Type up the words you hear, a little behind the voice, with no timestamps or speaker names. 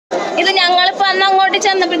ഞങ്ങളിപ്പോ അന്ന് അങ്ങോട്ട്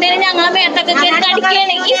ചെന്നപ്പോഴത്തേനും ഞങ്ങളെ മേത്തൊക്കെ കയറി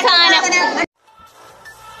കടിക്കുകയാണ് ഈ സാധനം.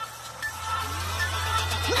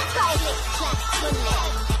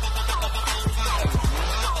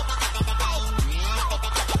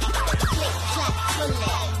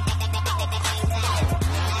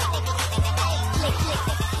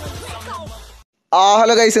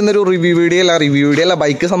 ഹലോ ഗൈസ്, ഇന്നൊരു റിവ്യൂ വീഡിയോ അല്ല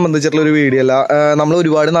ബൈക്ക് സംബന്ധിച്ചിട്ടുള്ള ഒരു വീഡിയോ അല്ല. നമ്മൾ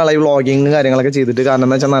ഒരുപാട് നാളായി വ്ളോഗിങ് കാര്യങ്ങളൊക്കെ ചെയ്തിട്ട്. കാരണം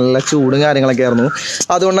എന്താ വെച്ചാൽ നല്ല ചൂടും കാര്യങ്ങളൊക്കെ ആയിരുന്നു.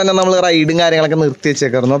 അതുകൊണ്ട് തന്നെ നമ്മൾ റൈഡും കാര്യങ്ങളൊക്കെ നിർത്തി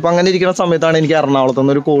വെച്ചേക്കായിരുന്നു. അപ്പോൾ അങ്ങനെ ഇരിക്കുന്ന സമയത്താണ് എനിക്ക് എറണാകുളത്ത്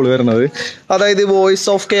നിന്നൊരു കോൾ വരുന്നത്. അതായത് വോയിസ്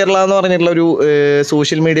ഓഫ് കേരള എന്ന് പറഞ്ഞിട്ടുള്ള ഒരു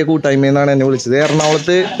സോഷ്യൽ മീഡിയ കൂട്ടായ്മയിൽ നിന്നാണ് എന്നെ വിളിച്ചത്.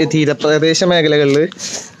 എറണാകുളത്ത് തീരപ്രദേശ മേഖലകളിൽ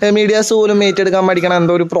മീഡിയാസ് പോലും ഏറ്റെടുക്കാൻ പഠിക്കണം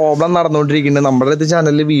എന്തോ ഒരു പ്രോബ്ലം നടന്നുകൊണ്ടിരിക്കുന്നുണ്ട്. നമ്മുടെ അടുത്ത്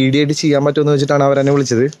ചാനലിൽ വീഡിയോ ആയിട്ട് ചെയ്യാൻ പറ്റുമെന്ന് വെച്ചിട്ടാണ് അവരെന്നെ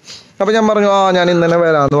വിളിച്ചത്. അപ്പോൾ ഞാൻ പറഞ്ഞു ഞാൻ ഇന്ന് തന്നെ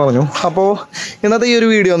വരാമെന്ന് പറഞ്ഞു. അപ്പോൾ ഇന്നത്തെ ഈ ഒരു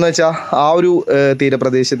വീഡിയോ എന്ന് വെച്ചാൽ ആ ഒരു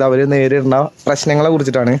തീരപ്രദേശത്ത് അവർ നേരിടുന്ന പ്രശ്നങ്ങളെ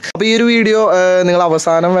കുറിച്ചിട്ടാണ്. അപ്പോൾ ഈ ഒരു വീഡിയോ നിങ്ങൾ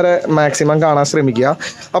അവസാനം വരെ മാക്സിമം കാണാൻ ശ്രമിക്കുക.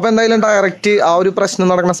 അപ്പോൾ എന്തായാലും ഡയറക്റ്റ് ആ ഒരു പ്രശ്നം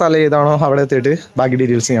നടക്കുന്ന സ്ഥലം ഏതാണോ അവിടെ എത്തിയിട്ട് ബാക്കി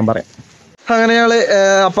ഡീറ്റെയിൽസ് ഞാൻ പറയാം. അങ്ങനെ ഞങ്ങൾ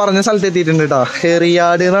പറഞ്ഞ സ്ഥലത്ത് എത്തിയിട്ടുണ്ട് കേട്ടോ.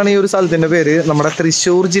 എറിയാട് എന്നാണ് ഈ ഒരു സ്ഥലത്തിൻ്റെ പേര്. നമ്മുടെ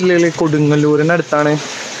തൃശ്ശൂർ ജില്ലയിലെ കൊടുങ്ങല്ലൂരിൻ്റെ അടുത്താണ്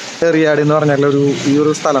എറിയാട് എന്ന് പറഞ്ഞാൽ ഈ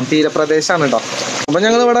ഒരു സ്ഥലം. തീരപ്രദേശമാണ് കേട്ടോ. അപ്പോൾ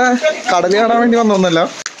ഞങ്ങളിവിടെ കടൽ കാണാൻ വേണ്ടി വന്നൊന്നുമല്ല.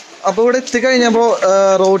 അപ്പോൾ ഇവിടെ എത്തിക്കഴിഞ്ഞപ്പോൾ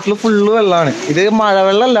റോഡിൽ ഫുള്ള് വെള്ളമാണ്. ഇത്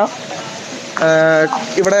മഴവെള്ളമല്ല,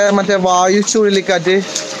 ഇവിടെ മറ്റേ വായു ചുഴലിക്കാറ്റ്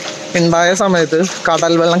ഉണ്ടായ സമയത്ത്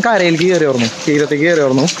കടൽ വെള്ളം കരയിലേക്ക് കയറി വന്നു, തീരത്തേക്ക് കയറി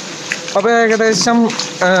വന്നു. അപ്പോൾ ഏകദേശം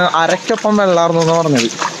അരക്കൊപ്പം വെള്ളമായിരുന്നു എന്ന് പറഞ്ഞത്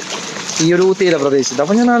ഈ ഒരു തീരപ്രദേശത്ത്.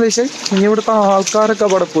 അപ്പോൾ ഞാൻ ആലോചിച്ചു ഇനി ഇവിടുത്തെ ആൾക്കാരൊക്കെ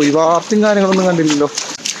അവിടെ പോയി, വാർത്തയും കാര്യങ്ങളൊന്നും കണ്ടില്ലല്ലോ.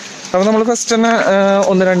 അപ്പോൾ നമ്മൾ ഫസ്റ്റ് തന്നെ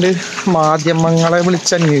 1-2 മാധ്യമങ്ങളെ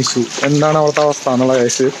വിളിച്ചന്വേഷിച്ചു എന്താണ് അവിടുത്തെ അവസ്ഥ എന്നുള്ള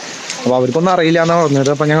കേസ്. അപ്പോൾ അവർക്കൊന്നും അറിയില്ല എന്നാണ് പറഞ്ഞത്.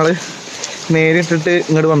 അപ്പോൾ ഞങ്ങൾ നേരിട്ടിട്ട്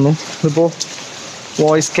ഇങ്ങോട്ട് വന്നു. ഇതിപ്പോൾ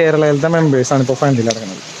വോയിസ് കേരളയിലത്തെ മെമ്പേഴ്സാണ് ഇപ്പോൾ ഫ്രണ്ടിൽ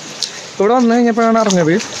ഇറങ്ങുന്നത്. ഇവിടെ വന്നു കഴിഞ്ഞപ്പോഴാണ്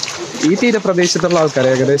അറിഞ്ഞത് ഈ തീരപ്രദേശത്തുള്ള ആൾക്കാർ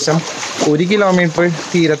ഏകദേശം 1 കിലോമീറ്റർ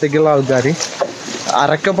തീരത്തേക്കുള്ള ആൾക്കാർ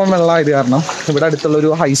അരക്കൊപ്പം വെള്ളമായത് കാരണം ഇവിടെ അടുത്തുള്ളൊരു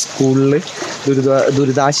ഹൈസ്കൂളിൽ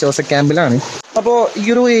ദുരിതാശ്വാസ ക്യാമ്പിലാണ്. അപ്പോൾ ഈ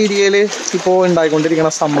ഒരു ഏരിയയിൽ ഇപ്പോൾ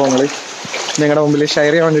ഉണ്ടായിക്കൊണ്ടിരിക്കുന്ന സംഭവങ്ങൾ നിങ്ങളുടെ മുമ്പിൽ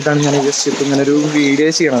ഷെയർ ചെയ്യാൻ വേണ്ടിയിട്ടാണ് ഞാൻ ജസ്റ്റ് ഇപ്പോൾ ഇങ്ങനെ ഒരു വീഡിയോ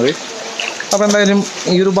ചെയ്യണത്. അപ്പോൾ എന്തായാലും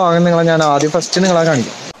ഈ ഒരു ഭാഗം ഞാൻ ആദ്യം ഫസ്റ്റ് നിങ്ങളെ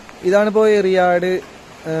കാണിക്കാം. ഇതാണിപ്പോൾ എറിയാട്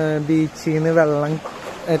ബീച്ചിൽ നിന്ന് വെള്ളം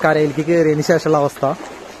കരയിലേക്ക് കയറിയതിന് ശേഷമുള്ള അവസ്ഥ.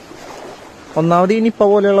 ഒന്നാമത് ഈ നിപ്പ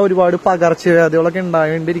പോലെയുള്ള ഒരുപാട് പകർച്ചവ്യാധികളൊക്കെ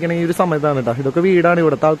ഉണ്ടായിക്കൊണ്ടിരിക്കുന്ന ഈ ഒരു സമയത്താണ് കേട്ടോ. ഇതൊക്കെ വീടാണ്,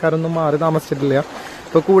 ഇവിടുത്തെ ആൾക്കാരൊന്നും മാറി താമസിച്ചിട്ടില്ല.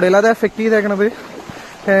 ഇപ്പോൾ കൂടുതൽ അത് എഫക്റ്റ് ചെയ്തേക്കണത്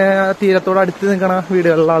തീരത്തോട് അടുത്ത് നിൽക്കുന്ന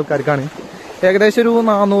വീടുകളിലുള്ള ആൾക്കാർക്കാണ്. ഏകദേശം ഒരു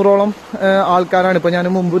 400ഓളം ആൾക്കാരാണ്. ഇപ്പോൾ ഞാൻ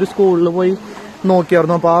മുമ്പ് ഒരു സ്കൂളിൽ പോയി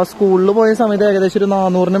നോക്കിയായിരുന്നു. അപ്പോൾ ആ സ്കൂളിൽ പോയ സമയത്ത് ഏകദേശം ഒരു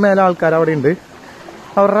 400-ന് മേലെ ആൾക്കാർ അവിടെ ഉണ്ട്.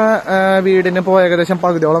 അവരുടെ വീടിന് ഇപ്പോൾ ഏകദേശം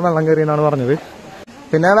പകുതിയോളം വെള്ളം കയറിയെന്നാണ് പറഞ്ഞത്.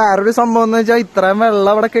 പിന്നെ വേറൊരു സംഭവം എന്ന് വെച്ചാൽ ഇത്രയും വെള്ളം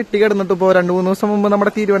അവിടെ കെട്ടി കിടന്നിട്ട് ഇപ്പോൾ 2-3 ദിവസം മുമ്പ്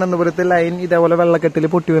നമ്മുടെ തിരുവനന്തപുരത്ത് ലൈൻ ഇതേപോലെ വെള്ളക്കെട്ടിൽ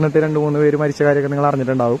പൊട്ടി വീണിട്ട് 2-3 പേര് മരിച്ച കാര്യമൊക്കെ നിങ്ങൾ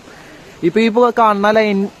അറിഞ്ഞിട്ടുണ്ടാവും. ഇപ്പോൾ കാണുന്ന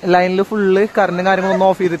ലൈനിൽ ഫുള്ള് കറണ്ടും കാര്യങ്ങളൊന്നും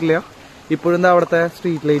ഓഫ് ചെയ്തിട്ടില്ല. ഇപ്പോഴും അവിടുത്തെ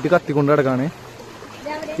സ്ട്രീറ്റ് ലൈറ്റ് കത്തിക്കൊണ്ട് കിടക്കാണ്.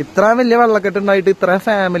 ഇത്രയും വലിയ വെള്ളക്കെട്ടുണ്ടായിട്ട് ഇത്രയും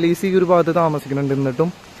ഫാമിലീസ് ഈ ഒരു ഭാഗത്ത് താമസിക്കുന്നുണ്ട്.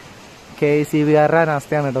 എന്നിട്ടും KECBകാരുടെ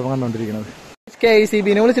അനാസ്ഥയാണ് കേട്ടോ കണ്ടുകൊണ്ടിരിക്കുന്നത്.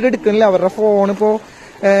 KECBനെ വിളിച്ചിട്ട് എടുക്കുന്നില്ല. അവരുടെ ഫോണിപ്പോൾ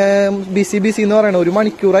ബിസി എന്ന് പറയണത് 1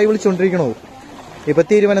 മണിക്കൂറായി വിളിച്ചുകൊണ്ടിരിക്കണോ. ഇപ്പൊ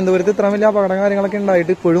തിരുവനന്തപുരത്ത് ഇത്രയും വലിയ അപകടം കാര്യങ്ങളൊക്കെ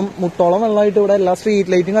ഉണ്ടായിട്ട് ഇപ്പോഴും മുട്ടോളം വെള്ളമായിട്ട് ഇവിടെ എല്ലാ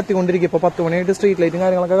സ്ട്രീറ്റ് ലൈറ്റും കത്തിക്കൊണ്ടിരിക്കുക. ഇപ്പൊ 10 മണിയായിട്ട് സ്ട്രീറ്റ് ലൈറ്റും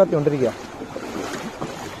കാര്യങ്ങളൊക്കെ കത്തിക്കൊണ്ടിരിക്കുക.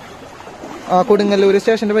 കൊടുങ്ങല്ലൂർ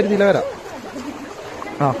സ്റ്റേഷന്റെ പരിധിയിൽ വരാം.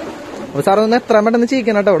 അപ്പൊ സാർ ഒന്ന് എത്രയും പെട്ടെന്ന്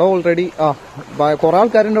ചെയ്യിക്കണം കേട്ടോ. ഇവിടെ ഓൾറെഡി കുറെ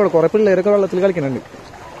ആൾക്കാരുണ്ട്, ഇവിടെ കുറെ പിള്ളേരൊക്കെ വെള്ളത്തിൽ കളിക്കുന്നുണ്ട്.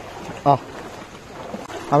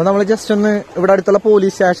 അപ്പൊ നമ്മൾ ജസ്റ്റ് ഒന്ന് ഇവിടെ അടുത്തുള്ള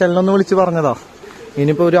പോലീസ് സ്റ്റേഷനിലൊന്ന് വിളിച്ച് പറഞ്ഞതാ.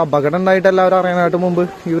 ഇനിയിപ്പോൾ ഒരു അപകടം ഉണ്ടായിട്ട് എല്ലാവരും അറിയാനായിട്ട് മുമ്പ്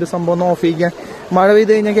ഈ ഒരു സംഭവം ഒന്ന് ഓഫ് ചെയ്യാൻ. മഴ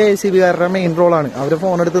പെയ്ത് കഴിഞ്ഞാൽ KECBകാരുടെ മെയിൻ റോളാണ്. അവർ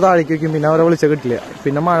ഫോൺ എടുത്ത് താഴേക്ക് വയ്ക്കും, പിന്നെ അവരെ വിളിച്ച കിട്ടില്ല.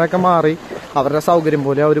 പിന്നെ മഴയൊക്കെ മാറി അവരുടെ സൗകര്യം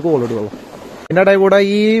പോലെ അവർ കോൾ ഇടുകയുള്ളൂ. ഇതിൻ്റെ ഇടയിൽ കൂടെ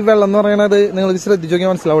ഈ വെള്ളം എന്ന് പറയുന്നത് നിങ്ങൾക്ക് ശ്രദ്ധിച്ചു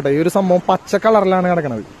നോക്കിയാൽ മനസ്സിലാവട്ടെ. ഈ ഒരു സംഭവം പച്ച കളറിലാണ്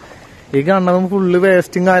കിടക്കുന്നത്. ഈ കാണുന്നതും ഫുള്ള്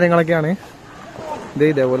വേസ്റ്റും കാര്യങ്ങളൊക്കെയാണ്.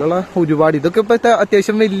 ഇതേപോലെയുള്ള ഒരുപാട് ഇതൊക്കെ ഇപ്പൊ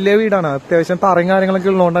അത്യാവശ്യം വലിയ വീടാണ്. അത്യാവശ്യം തറയും കാര്യങ്ങളൊക്കെ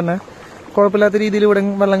ഉള്ളതുകൊണ്ട് തന്നെ കുഴപ്പമില്ലാത്ത രീതിയിൽ ഇവിടെ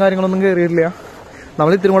വെള്ളം കാര്യങ്ങളൊന്നും കയറിയിട്ടില്ല.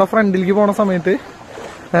 നമ്മൾ ഇത്തിരി കൂടെ ഫ്രണ്ടിലേക്ക് പോണ സമയത്ത്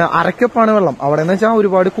അരക്കൊപ്പാണ് വെള്ളം. അവിടെ എന്ന് വെച്ചാൽ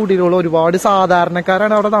ഒരുപാട് കുടികളും ഒരുപാട്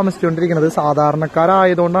സാധാരണക്കാരാണ് അവിടെ താമസിച്ചുകൊണ്ടിരിക്കുന്നത്.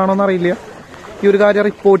 സാധാരണക്കാരായതുകൊണ്ടാണോന്ന് അറിയില്ല ഈ ഒരു കാര്യം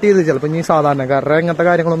റിപ്പോർട്ട് ചെയ്ത്. ചിലപ്പോൾ ഇനി സാധാരണക്കാരുടെ ഇങ്ങനത്തെ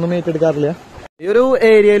കാര്യങ്ങളൊന്നും ഏറ്റെടുക്കാറില്ല. ഈ ഒരു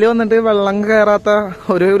ഏരിയയിൽ വന്നിട്ട് വെള്ളം കയറാത്ത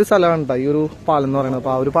ഒരു സ്ഥലമാണ് കേട്ടോ ഈ ഒരു പാലം എന്ന് പറയുന്നത്.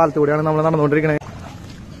 അപ്പോൾ ആ ഒരു പാലത്തൂടെയാണ് നമ്മൾ നടന്നുകൊണ്ടിരിക്കുന്നത്.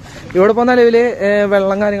 ഇവിടെ ഇപ്പോൾ നിലവിൽ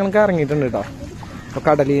വെള്ളം കാര്യങ്ങളൊക്കെ ഇറങ്ങിയിട്ടുണ്ട് കേട്ടോ. അപ്പോൾ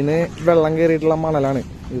കടലിൽ നിന്ന് വെള്ളം കയറിയിട്ടുള്ള മണലാണ്.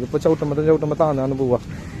 ഇതിപ്പോൾ ചവിട്ടുമ്പോൾ താന്നാന്ന് പോവുക.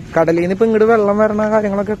 കടലിൽ നിന്ന് ഇപ്പം ഇങ്ങോട്ട് വെള്ളം വരണ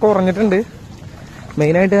കാര്യങ്ങളൊക്കെ കുറഞ്ഞിട്ടുണ്ട്.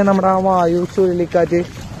 മെയിനായിട്ട് നമ്മുടെ ആ വായു ചുഴലിക്കാറ്റ്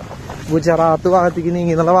ഗുജറാത്ത് ഭാഗത്തേക്ക്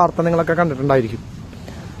നീങ്ങി എന്നുള്ള വാർത്ത നിങ്ങളൊക്കെ കണ്ടിട്ടുണ്ടായിരിക്കും.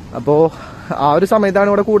 അപ്പോൾ ആ ഒരു സമയത്താണ്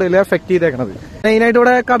ഇവിടെ കൂടുതൽ എഫക്ട് ചെയ്തേക്കണത്. മെയിനായിട്ട്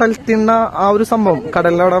ഇവിടെ കടൽ തിണ്ണ ആ ഒരു സംഭവം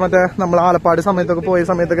കടലിലവിടെ മറ്റേ നമ്മൾ ആലപ്പാട് സമയത്തൊക്കെ പോയ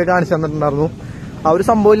സമയത്തൊക്കെ കാണിച്ചു തന്നിട്ടുണ്ടായിരുന്നു. ആ ഒരു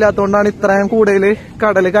സംഭവം ഇല്ലാത്തതുകൊണ്ടാണ് ഇത്രയും കൂടുതൽ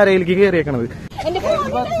കടൽ കരയിലേക്ക് കയറിയേക്കണത്.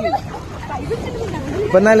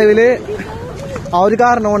 ഇപ്പൊ നിലവില് ആ ഒരു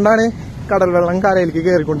കാരണം കൊണ്ടാണ് കടൽ വെള്ളം കരയിലേക്ക്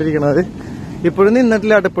കയറിക്കൊണ്ടിരിക്കുന്നത്. ഇപ്പോഴും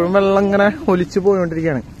നിന്നിട്ടില്ല കേട്ടോ, ഇപ്പോഴും വെള്ളം ഇങ്ങനെ ഒലിച്ചു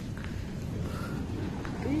പോയിക്കൊണ്ടിരിക്കുകയാണ്.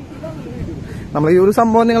 നമ്മൾ ഈ ഒരു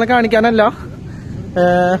സംഭവം നിങ്ങളെ കാണിക്കാനല്ല,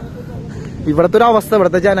 ഇവിടുത്തെ ഒരു അവസ്ഥ,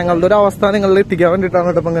 ഇവിടുത്തെ ജനങ്ങളുടെ ഒരു അവസ്ഥ നിങ്ങളിൽ എത്തിക്കാൻ വേണ്ടിയിട്ടാണ്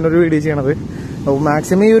കേട്ടോ ഇങ്ങനെ ഒരു വീഡിയോ ചെയ്യണത്. അപ്പോൾ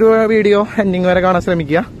മാക്സിമം ഈ ഒരു വീഡിയോ എൻഡിങ് വരെ കാണാൻ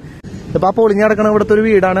ശ്രമിക്കുക. ഇപ്പൊ ആ പൊളിഞ്ഞു കിടക്കണ ഇവിടുത്തെ ഒരു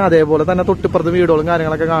വീടാണ്. അതേപോലെ തന്നെ തൊട്ടിപ്പുറത്ത് വീടുകളും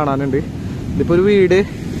കാര്യങ്ങളൊക്കെ കാണാനുണ്ട്. ഇതിപ്പോ ഒരു വീട്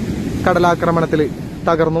കടലാക്രമണത്തിൽ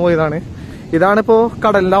തകർന്നു പോയതാണ്. ഇതാണിപ്പോ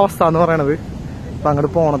കടലിന്റെ അവസ്ഥ എന്ന് പറയണത്. അപ്പൊ അങ്ങോട്ട്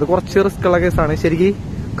പോണത് കുറച്ച് റിസ്ക് ഉള്ള കേസാണ്. ശരിക്കും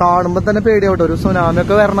കാണുമ്പോ തന്നെ പേടിയാവട്ടെ, ഒരു സുനാമി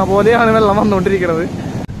ഒക്കെ വരണ പോലെയാണ് വെള്ളം വന്നുകൊണ്ടിരിക്കുന്നത്.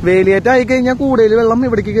 വേലിയേറ്റായി കഴിഞ്ഞാൽ കൂടുതൽ വെള്ളം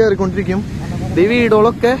ഇവിടേക്ക് കയറിക്കൊണ്ടിരിക്കും. ഈ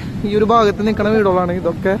വീടുകളൊക്കെ ഈ ഒരു ഭാഗത്ത് നിൽക്കുന്ന വീടുകളാണ്.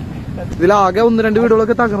 ഇതൊക്കെ ഇതിലാകെ 1-2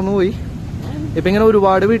 വീടുകളൊക്കെ തകർന്നു പോയി. ഇപ്പൊ ഇങ്ങനെ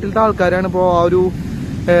ഒരുപാട് വീട്ടിലത്തെ ആൾക്കാരാണ് ഇപ്പോ ആ ഒരു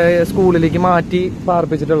സ്കൂളിലേക്ക് മാറ്റി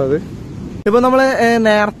പാർപ്പിച്ചിട്ടുള്ളത്. ഇപ്പൊ നമ്മള്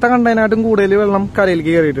നേരത്തെ കണ്ടതിനായിട്ടും കൂടുതൽ വെള്ളം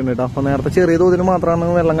കരയിലേക്ക് കയറിയിട്ടുണ്ട് കേട്ടോ. അപ്പൊ നേരത്തെ ചെറിയ തോതിൽ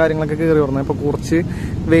മാത്രമാണ് വെള്ളം കാര്യങ്ങളൊക്കെ കയറി വരുന്നത്. ഇപ്പൊ കുറച്ച്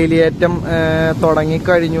വേലിയേറ്റം തുടങ്ങി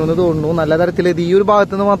കഴിഞ്ഞു എന്ന് തോന്നുന്നു. നല്ല തരത്തിൽ ഇത് ഈ ഒരു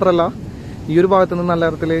ഭാഗത്തുനിന്ന് മാത്രമല്ല, ഈ ഒരു ഭാഗത്തുനിന്ന് നല്ല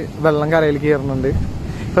തരത്തിൽ വെള്ളം കരയിലേക്ക് കയറുന്നുണ്ട്.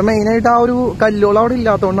 ഇപ്പൊ മെയിനായിട്ട് ആ ഒരു കല്ലുകൾ അവിടെ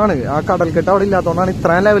ഇല്ലാത്തതുകൊണ്ടാണ്, ആ കടൽക്കെട്ട് അവിടെ ഇല്ലാത്തതുകൊണ്ടാണ്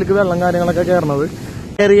ഇത്രയും ലെവലിലേക്ക് വെള്ളം കാര്യങ്ങളൊക്കെ കയറുന്നത്.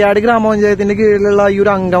 ചെറിയാടി ഗ്രാമപഞ്ചായത്തിന്റെ കീഴിലുള്ള ഈ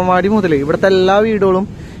ഒരു അംഗൻവാടി മുതൽ ഇവിടുത്തെ എല്ലാ വീടുകളും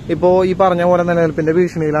ഇപ്പോ ഈ പറഞ്ഞ പോലെ നിലനിൽപ്പിന്റെ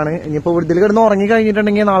ഭീഷണിയിലാണ്. ഇനിയിപ്പോ ഇതിൽ കിടന്ന് ഉറങ്ങി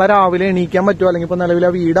കഴിഞ്ഞിട്ടുണ്ടെങ്കിൽ നാളെ രാവിലെ എണീക്കാൻ പറ്റുമോ, അല്ലെങ്കിൽ ഇപ്പൊ നിലവിൽ ആ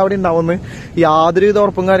വീട് അവിടെ ഉണ്ടാവുമെന്ന് യാതൊരു വിധ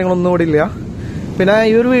ഉറപ്പും കാര്യങ്ങളൊന്നും ഇവിടെ ഇല്ല. പിന്നെ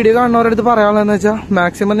ഈ ഒരു വീഡിയോ കാണുന്നവരടുത്ത് പറയാനുള്ളതെന്ന് വെച്ചാൽ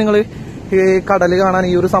മാക്സിമം നിങ്ങൾ ഈ കടൽ കാണാൻ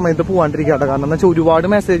ഈ ഒരു സമയത്ത് പോകാണ്ടിരിക്കട്ടെ. കാരണം എന്താ വെച്ചാൽ ഒരുപാട്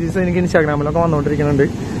മെസ്സേജസ് എനിക്ക് ഇൻസ്റ്റാഗ്രാമിലൊക്കെ വന്നുകൊണ്ടിരിക്കുന്നുണ്ട്.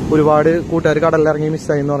 ഒരുപാട് കൂട്ടുകാർ കടലിറങ്ങി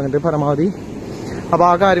മിസ്സായി എന്ന് പറഞ്ഞിട്ട് പരമാവധി. അപ്പൊ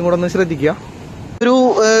ആ കാര്യം കൂടെ ഒന്ന് ശ്രദ്ധിക്കുക. ഒരു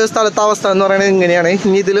സ്ഥലത്തെ അവസ്ഥ എന്ന് പറയുന്നത് ഇങ്ങനെയാണ്.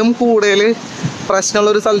 ഇനി ഇതിലും കൂടുതൽ പ്രശ്നമുള്ള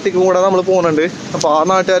ഒരു സ്ഥലത്തേക്ക് കൂടെ നമ്മൾ പോകുന്നുണ്ട്. അപ്പൊ ആ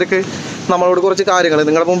നാട്ടുകാർക്ക് നമ്മളോട് കുറച്ച് കാര്യങ്ങൾ,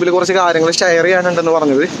 നിങ്ങളുടെ മുമ്പിൽ കുറച്ച് കാര്യങ്ങൾ ഷെയർ ചെയ്യാനുണ്ടെന്ന്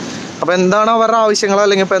പറഞ്ഞത്. അപ്പൊ എന്താണ് അവരുടെ ആവശ്യങ്ങൾ,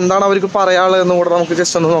 അല്ലെങ്കിൽ ഇപ്പൊ എന്താണ് അവർക്ക് പറയാനുള്ളതെന്ന് കൂടെ നമുക്ക്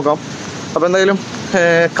ജസ്റ്റ് ഒന്ന് നോക്കാം. അപ്പൊ എന്തായാലും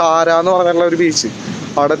കാര എന്ന് പറഞ്ഞിട്ടുള്ള ഒരു ബീച്ച്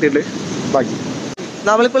അവിടെ എത്തിയിട്ട് ബാക്കി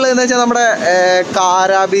നമ്മളിപ്പോൾ ഉള്ളതെന്ന് വെച്ചാൽ നമ്മുടെ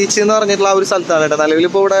കാര ബീച്ച് എന്ന് പറഞ്ഞിട്ടുള്ള ആ ഒരു സ്ഥലത്താണ് കേട്ടോ.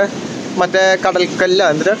 നിലവിലിപ്പോൾ ഇവിടെ മറ്റേ കടൽക്കല്ല,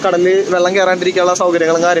 എന്നിട്ട് കടലിൽ വെള്ളം കയറാണ്ടിരിക്കാനുള്ള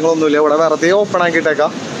സൗകര്യങ്ങളും കാര്യങ്ങളൊന്നുമില്ല. ഇവിടെ വെറുതെ ഓപ്പൺ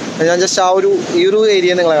ആക്കിയിട്ടേക്കാം. ഞാൻ ജസ്റ്റ് ഈ ഒരു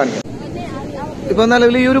ഏരിയ നിങ്ങളെ കാണിക്കാം. ഇപ്പൊ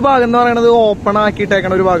നിലവിൽ ഈ ഒരു ഭാഗം എന്ന് പറയുന്നത് ഓപ്പൺ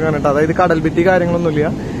ആക്കിയിട്ടേക്കണ ഒരു ഭാഗമാണ് കേട്ടോ. അതായത് കടൽ ഭിത്തി കാര്യങ്ങളൊന്നുമില്ല.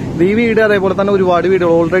 ഇത് ഈ വീട് അതേപോലെ തന്നെ ഒരുപാട്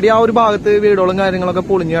വീടുകൾ ഓൾറെഡി ആ ഒരു ഭാഗത്ത് വീടുകളും കാര്യങ്ങളൊക്കെ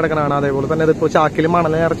പൊളിഞ്ഞു കിടക്കണതാണ്. അതേപോലെ തന്നെ ഇതിപ്പോ ചാക്കിൽ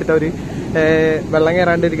മണൽ നിറച്ചിട്ട് അവര് വെള്ളം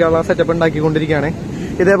കയറാണ്ടിരിക്കാനുള്ള സെറ്റപ്പ് ഉണ്ടാക്കിക്കൊണ്ടിരിക്കുകയാണ്.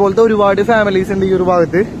 ഇതേപോലത്തെ ഒരുപാട് ഫാമിലീസ് ഉണ്ട് ഈ ഒരു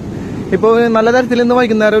ഭാഗത്ത്. ഇപ്പൊ നല്ല തരത്തിൽ ഇന്ന്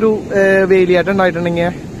വൈകുന്നേരം ഒരു വേലിയാറ്റം ഉണ്ടായിട്ടുണ്ടെങ്കിൽ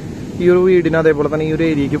ഈ ഒരു വീടിന് അതേപോലെ തന്നെ ഈ ഒരു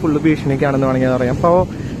ഏരിയക്ക് ഫുള്ള് ഭീഷണിയൊക്കെയാണെന്ന് വേണമെങ്കിൽ പറയാം. അപ്പൊ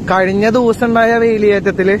കഴിഞ്ഞ ദിവസം ഉണ്ടായ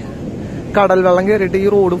വേലിയേറ്റത്തില് കടൽ വെള്ളം കയറിയിട്ട് ഈ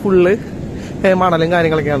റോഡ് ഫുള്ള് മണലും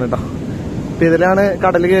കാര്യങ്ങളൊക്കെയാണ് കേട്ടോ. അപ്പൊ ഇതിലാണ്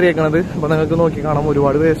കടൽ കയറിയേക്കണത്. അപ്പൊ നിങ്ങൾക്ക് നോക്കി കാണാം,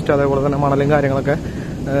 ഒരുപാട് വേസ്റ്റ് അതേപോലെ തന്നെ മണലും കാര്യങ്ങളൊക്കെ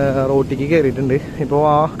റോട്ടിക്ക് കയറിയിട്ടുണ്ട്. ഇപ്പൊ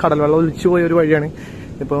ആ കടൽ വെള്ളം ഒലിച്ചു പോയ ഒരു വഴിയാണ്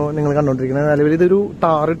ഇപ്പൊ നിങ്ങൾ കണ്ടോണ്ടിരിക്കുന്നത്. നിലവിൽ ഇതൊരു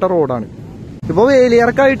ടാറിട്ട റോഡാണ്. ഇപ്പൊ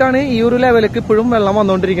വേലിയിറക്കായിട്ടാണ് ഈ ഒരു ലെവലിലേക്ക് ഇപ്പോഴും വെള്ളം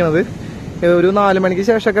വന്നുകൊണ്ടിരിക്കുന്നത്. ഒരു 4 മണിക്ക്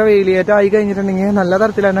ശേഷമൊക്കെ വേലിയേറ്റം ആയി കഴിഞ്ഞിട്ടുണ്ടെങ്കിൽ നല്ല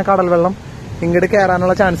തരത്തിൽ തന്നെ കടൽ വെള്ളം ഇങ്ങോട്ട്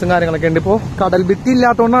കയറാനുള്ള ചാൻസും കാര്യങ്ങളൊക്കെ ഉണ്ട്. ഇപ്പോ കടൽ ഭിത്തി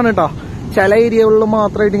ഇല്ലാത്തതുകൊണ്ടാണ് കേട്ടോ ചില ഏരിയകളിൽ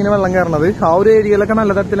മാത്രമായിട്ട് ഇങ്ങനെ വെള്ളം കയറണത്. ആ ഒരു ഏരിയയിലൊക്കെ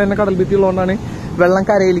നല്ല തരത്തിൽ തന്നെ കടൽ ഭിത്തി ഉള്ളതുകൊണ്ടാണ് വെള്ളം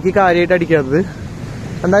കരയിലേക്ക് കാര്യമായിട്ട് അടിക്കാത്തത്.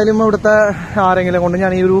 എന്തായാലും ഇവിടുത്തെ ആരെങ്കിലും കൊണ്ട്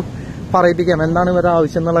ഞാൻ ഈ ഒരു പറയിപ്പിക്കാം, എന്താണ് ഇവരുടെ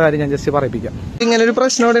ആവശ്യം എന്നുള്ള കാര്യം ഞാൻ ജസ്റ്റ് പറയിപ്പിക്കാം. ഇങ്ങനെ ഒരു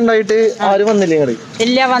പ്രശ്നം ഇവിടെ ഉണ്ടായിട്ട് ആരും വന്നില്ലേ?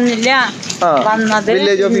 ഇല്ല, വന്നില്ല. വന്നത്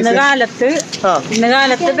ഇന്ന്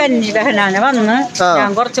കാലത്ത് ബെന്നി ബഹനാന് വന്ന്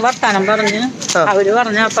ഞാൻ കുറച്ച് വർത്താനം പറഞ്ഞ് അവര്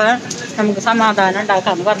പറഞ്ഞപ്പോ നമുക്ക് സമാധാനം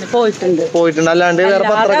ഉണ്ടാക്കാന്ന് പറഞ്ഞ് പോയിട്ടുണ്ട്. അല്ലാണ്ട്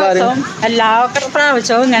എല്ലാ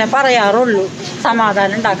പ്രാവശ്യവും ഇങ്ങനെ പറയാറുള്ളൂ,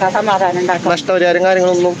 സമാധാനം ഉണ്ടാക്കാം. നഷ്ടപരിഹാരം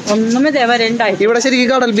കാര്യങ്ങളൊന്നും ഒന്നും ഇതേവരെ ഉണ്ടായി. ഇവിടെ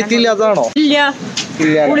ശരിക്കും കടൽ ഭിത്തി ഇല്ലാത്തതാണോ? ഇല്ല,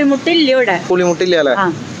 പുളിമുട്ടില്ല ഇവിടെ. പുളിമുട്ടില്ല.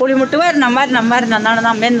 പുളിമുട്ട് വരണം എന്നാണ്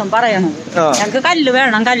നമ്മ എന്നും പറയണത്. ഞങ്ങക്ക് കല്ല്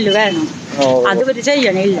വേണം. അത് ഇവര്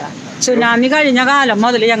ചെയ്യണില്ല. സുനാമി കഴിഞ്ഞ കാലം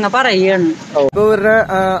മുതൽ ഞങ്ങൾ പറയുകയാണ്. ഇപ്പൊ ഇവരുടെ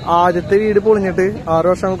ആദ്യത്തെ വീട് പൊളിഞ്ഞിട്ട് 6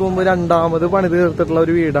 വർഷങ്ങൾക്ക് മുമ്പ് രണ്ടാമത് പണി തീർത്തിട്ടുള്ള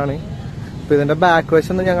ഒരു വീടാണ്. അപ്പൊ ഇതിന്റെ ബാക്ക്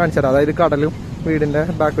വശം ഞാൻ കാണിച്ചു തരാം. അതായത് കടലും വീടിന്റെ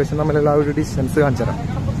ബാക്ക് വശം തമ്മിലുള്ള ഒരു ഡിസ്റ്റൻസ് കാണിച്ചു തരാം.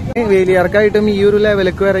 വേലിയാർക്കായിട്ടും ഈ ഒരു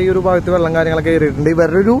ലെവലിലേക്ക് വരെ ഈ ഒരു ഭാഗത്ത് വെള്ളം കാര്യങ്ങളൊക്കെ കയറിയിട്ടുണ്ട്.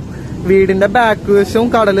 ഇവരുടെ ഒരു വീടിന്റെ ബാക്ക് വശവും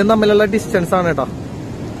കടലും തമ്മിലുള്ള ഡിസ്റ്റൻസ് ആണ് കേട്ടോ.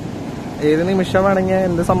 ഏത് നിമിഷം വേണമെങ്കിൽ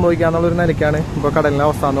എന്ത് സംഭവിക്കാന്നുള്ളൊരു നിലയ്ക്കാണ് ഇപ്പൊ കടലിന്റെ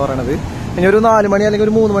അവസ്ഥ എന്ന് പറയുന്നത്. ഇനി ഒരു 4 മണി അല്ലെങ്കിൽ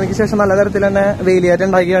ഒരു 3 മണിക്ക് ശേഷം നല്ല തരത്തിൽ തന്നെ വേലിയാറ്റം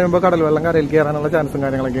ഉണ്ടാക്കി കഴിയുമ്പോൾ കടൽ വെള്ളം കരയിൽ കയറാനുള്ള ചാൻസും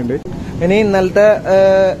കാര്യങ്ങളൊക്കെ ഉണ്ട്. ഇനി ഇന്നലത്തെ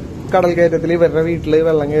കടൽ കയറ്റത്തിൽ ഇവരുടെ വീട്ടില്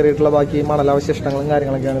വെള്ളം കയറിയിട്ടുള്ള ബാക്കി മണലാവശിഷ്ടങ്ങളും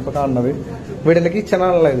കാര്യങ്ങളൊക്കെയാണ് ഇപ്പൊ കാണുന്നത്. വീടിന്റെ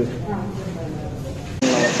കിച്ചണാണല്ലോ ഇത്.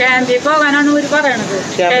 ക്യാമ്പിൽ പോകാനാണ് ഇവര് പറയണത്.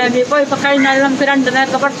 ക്യാമ്പിൽ പോയി ഇപ്പൊ കഴിഞ്ഞാൽ നമുക്ക് 2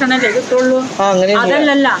 നേരത്തെ ഭക്ഷണമല്ലേ കിട്ടുള്ളൂ.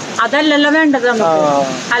 അതല്ലല്ലോ വേണ്ടത്. നമുക്ക്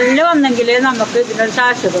കല്ല് വന്നെങ്കിലേ നമുക്ക് ഇതിനൊരു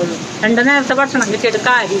ശാശ്വതമുള്ളൂ. 2 നേരത്തെ ഭക്ഷണം കിട്ടിയിട്ട്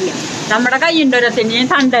കാര്യമില്ല. നമ്മുടെ കയ്യിൻ്റൊരത്തിനെയും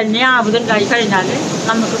തണ്ടലിനെയും ആവതുണ്ടായി കഴിഞ്ഞാൽ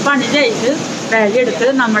നമുക്ക് പണി ചെയ്ത് വേലയെടുത്ത്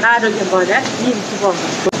നമ്മുടെ ആരോഗ്യം പോലെ ജീവിച്ചു പോകും.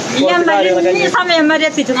 ഈ ഈ സമയം വരെ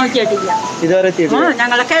എത്തിച്ച് നോക്കിയിട്ടില്ല.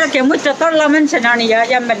 ഞങ്ങളെ കിഴക്കേ മുറ്റത്തുള്ള മനുഷ്യനാണ് ഈ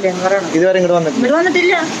MLA എന്ന് പറയുന്നത്. ഇവര്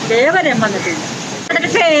വന്നിട്ടില്ല, ഇതേവരെയും വന്നിട്ടില്ല.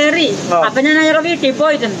 കയറി അപ്പൊ ഞാൻ അയാളെ വീട്ടിൽ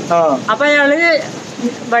പോയിരുന്നു. അപ്പൊ അയാള്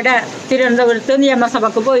ഇവിടെ തിരുവനന്തപുരത്ത്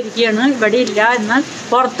നിയമസഭക്ക് പോയിരിക്കുകയാണ്, ഇവിടെ ഇല്ല എന്ന്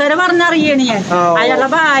പുറത്തൊരു പറഞ്ഞറിയാണ് ഞാൻ. അയാളുടെ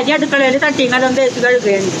ഭാര്യ അടുക്കളയിൽ തട്ടിയും തേച്ച്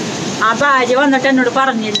കഴുകുകയാണ്. ആ ഭാര്യ വന്നിട്ട് എന്നോട്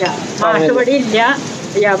പറഞ്ഞില്ല, മാഷ് ഇവിടെ ഇല്ല,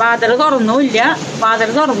 വാതിൽ തുറന്നുമില്ല,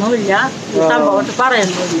 സംഭവം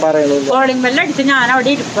പറയുന്നില്ല. കോളിംഗ് ബെല്ല് അടിച്ച് ഞാൻ അവിടെ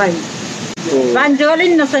ഇരിപ്പായി. 5 കൊല്ലം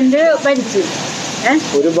ഇന്നസെന്റ് ഭരിച്ചു.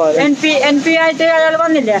 MP ആയിട്ട് അയാൾ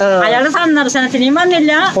വന്നില്ല. അയാൾ സന്ദർശനത്തിനും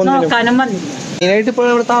വന്നില്ല, നോക്കാനും വന്നില്ല. മെയിനായിട്ട് ഇപ്പോൾ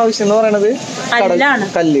ഇവിടുത്തെ ആവശ്യം എന്ന് പറയുന്നത്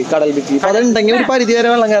കടൽ ഭിത്തി. അപ്പൊ അതുണ്ടെങ്കിൽ ഒരു പരിധി വരെ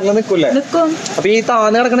വെള്ളം കയറണം നിൽക്കൂല്ലേ? അപ്പൊ ഈ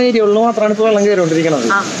താന്ന് കിടക്കുന്ന ഏരിയകളിൽ മാത്രമാണ് ഇപ്പൊ വെള്ളം കയറിക്കൊണ്ടിരിക്കുന്നത്.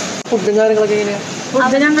 ഫുഡും കാര്യങ്ങളൊക്കെ എങ്ങനെയാ?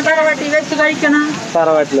 ഫുഡ് ഞങ്ങൾ തറവാട്ടിൽ വെച്ച് കഴിക്കണം.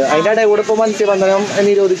 തറവാട്ടില് അതിന്റെ ഇടയിൽ കൂടെ ഇപ്പൊ മത്സ്യബന്ധനം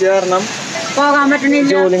നിരോധിച്ച കാരണം പോകാൻ പറ്റണില്ല,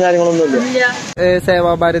 ജോലിയും കാര്യങ്ങളൊന്നുമില്ല.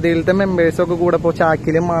 സേവാഭാരതിയിലത്തെ മെമ്പേഴ്സൊക്കെ കൂടെ ഇപ്പൊ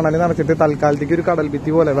ചാക്കിലും മണല് നിറച്ചിട്ട് തൽക്കാലത്തേക്ക് ഒരു കടൽ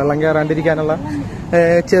ഭിത്തി പോലെ വെള്ളം കയറാണ്ടിരിക്കാനുള്ള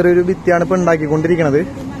ചെറിയൊരു ഭിത്തിയാണ് ഇപ്പൊ ഉണ്ടാക്കിക്കൊണ്ടിരിക്കുന്നത്.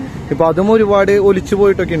 ഇപ്പൊ അതും ഒരുപാട് ഒലിച്ചു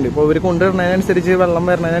പോയിട്ടൊക്കെ ഉണ്ട്. ഇപ്പൊ ഇവര് കൊണ്ടുവരുന്നതിനനുസരിച്ച് വെള്ളം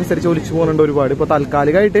വരുന്നതിനനുസരിച്ച് ഒലിച്ചു പോകുന്നുണ്ട് ഒരുപാട്. ഇപ്പൊ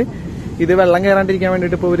താൽക്കാലികമായിട്ട് ഇത് വെള്ളം കയറാണ്ടിരിക്കാൻ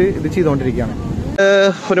വേണ്ടിട്ട് ഇപ്പൊ ഇവര് ഇത് ചെയ്തുകൊണ്ടിരിക്കുകയാണ്.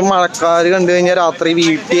 ഒരു മഴക്കാര് കണ്ടു കഴിഞ്ഞാൽ രാത്രി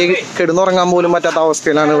വീട്ടിൽ കിടന്നുറങ്ങാൻ പോലും പറ്റാത്ത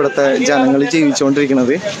അവസ്ഥയിലാണ് ഇവിടുത്തെ ജനങ്ങൾ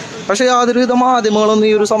ജീവിച്ചുകൊണ്ടിരിക്കുന്നത്. പക്ഷെ യാതൊരുവിധ മാധ്യമങ്ങളൊന്നും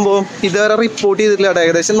ഈ ഒരു സംഭവം ഇതുവരെ റിപ്പോർട്ട് ചെയ്തിട്ടില്ല.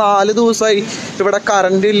 ഏകദേശം 4 ദിവസമായി ഇവിടെ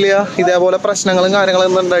കറണ്ട് ഇല്ല, ഇതേപോലെ പ്രശ്നങ്ങളും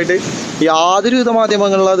കാര്യങ്ങളൊന്നും ഉണ്ടായിട്ട് യാതൊരുവിധ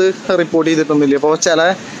മാധ്യമങ്ങളിൽ അത് റിപ്പോർട്ട് ചെയ്തിട്ടൊന്നുമില്ല. ഇപ്പോൾ ചില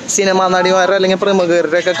സിനിമാ നടിമാരുടെ അല്ലെങ്കിൽ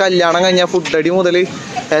പ്രമുഖരുടെ ഒക്കെ കല്യാണം കഴിഞ്ഞാൽ ഫുഡ് അടി മുതൽ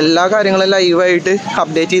എല്ലാ കാര്യങ്ങളും ലൈവായിട്ട്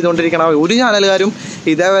അപ്ഡേറ്റ് ചെയ്തുകൊണ്ടിരിക്കണം. ഒരു ചാനലുകാരും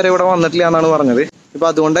ഇതേവരെ ഇവിടെ വന്നിട്ടില്ല എന്നാണ് പറഞ്ഞത്. ഇപ്പൊ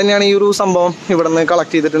അതുകൊണ്ട് തന്നെയാണ് ഈ ഒരു സംഭവം ഇവിടെ നിന്ന്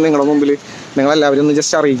കളക്ട് ചെയ്തിട്ട് നിങ്ങളുടെ മുമ്പിൽ നിങ്ങളെല്ലാവരും ഒന്ന്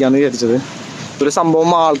ജസ്റ്റ് അറിയിക്കാന്ന് വിചാരിച്ചത്. ഒരു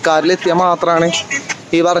സംഭവം ആൾക്കാരിൽ എത്തിയാൽ മാത്രമാണ്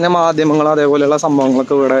ഈ പറഞ്ഞ മാധ്യമങ്ങൾ അതേപോലെയുള്ള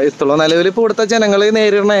സംഭവങ്ങളൊക്കെ ഇവിടെ എത്തുള്ളൂ. നിലവിൽ ഇപ്പോൾ ഇവിടുത്തെ ജനങ്ങൾ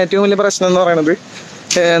നേരിടുന്ന ഏറ്റവും വലിയ പ്രശ്നം എന്ന് പറയുന്നത്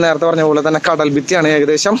നേരത്തെ പറഞ്ഞ പോലെ തന്നെ കടൽ ഭിത്തിയാണ്.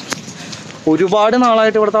 ഏകദേശം ഒരുപാട്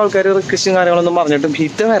നാളായിട്ട് ഇവിടുത്തെ ആൾക്കാർ റിക്വസ്റ്റും കാര്യങ്ങളൊന്നും പറഞ്ഞിട്ടും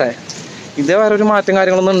ഇതേവരെ ഒരു മാറ്റം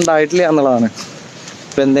കാര്യങ്ങളൊന്നും ഉണ്ടായിട്ടില്ല എന്നുള്ളതാണ്.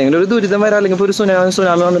 ഇപ്പം എന്തെങ്കിലും ഒരു ദുരിതം വരാം അല്ലെങ്കിൽ ഇപ്പോൾ ഒരു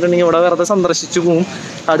സുനാമി വന്നിട്ടുണ്ടെങ്കിൽ ഇവിടെ വെറുതെ സന്ദർശിച്ചു പോവും,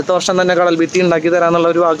 അടുത്ത വർഷം തന്നെ കടൽ ഭിത്തി ഉണ്ടാക്കി തരാന്നുള്ള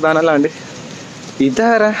ഒരു വാഗ്ദാനം അല്ലാണ്ട്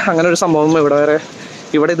ഇതുവരെ അങ്ങനെ ഒരു സംഭവം ഇവിടെ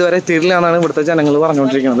ഇതുവരെ എത്തിയിട്ടില്ല എന്നാണ് ഇവിടുത്തെ ജനങ്ങൾ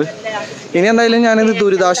പറഞ്ഞുകൊണ്ടിരിക്കുന്നത്. ഇനി എന്തായാലും ഞാനിത്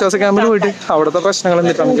ദുരിതാശ്വാസ ക്യാമ്പിൽ പോയിട്ട് അവിടുത്തെ പ്രശ്നങ്ങൾ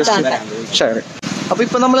എന്നിട്ടാണ് ജസ്റ്റ് ഷെയർ ചെയ്യും. അപ്പൊ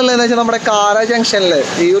ഇപ്പൊ നമ്മളുള്ളതെന്ന് വെച്ചാൽ നമ്മുടെ കാര ജംഗ്ഷനില്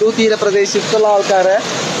ഈ ഒരു തീരപ്രദേശത്തുള്ള ആൾക്കാരെ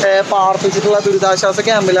പാർപ്പിച്ചിട്ടുള്ള ദുരിതാശ്വാസ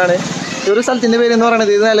ക്യാമ്പിലാണ്. ഈ ഒരു സ്ഥലത്തിന്റെ പേര് എന്ന്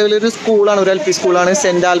പറയുന്നത് ഇത് നിലവിലൊരു സ്കൂളാണ്, ഒരു LP സ്കൂളാണ്.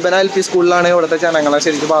 സെന്റ് ആൽബന LP സ്കൂളിലാണ് ഇവിടുത്തെ ജനങ്ങളെ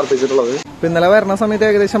ശരിക്കും പാർപ്പിച്ചിട്ടുള്ളത്. ഇന്നലെ വരുന്ന സമയത്ത്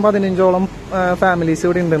ഏകദേശം 15ഓളം ഫാമിലീസ്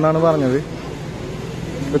ഇവിടെ ഉണ്ടെന്നാണ് പറഞ്ഞത്.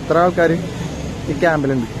 ഇത്ര ആൾക്കാർ ഈ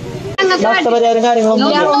ക്യാമ്പിലുണ്ട്. നഷ്ടപരിഹാരം കാര്യങ്ങളൊന്നും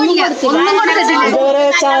ഇതുവരെ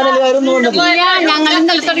ചാനലുകാരൊന്നും വന്നിട്ടില്ല. ഞങ്ങൾ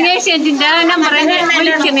ഇന്നലെ തുടങ്ങിയ ഏഷ്യന്റെ നമ്പർ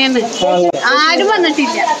വിളിക്കുന്നേന്ന് ആരും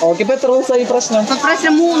വന്നിട്ടില്ല. ഓക്കെ, ഇപ്പൊ എത്ര ദിവസമായി പ്രശ്നം?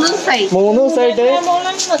 3 ദിവസമായി. 3 ദിവസമായിട്ട്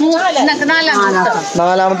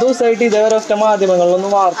 4ാമത്തെ ദിവസമായിട്ട് ഇതേവരെ ഒറ്റ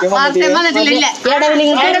മാധ്യമങ്ങളിലൊന്നും വാർത്തയും വന്നിട്ടില്ല.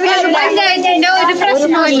 പഞ്ചായത്തിന്റെ ഒരു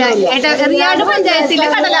പ്രശ്നമില്ല. റിയാട് പഞ്ചായത്തിലെ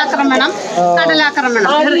കടലാക്രമണം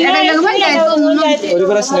പഞ്ചായത്ത് ഒരു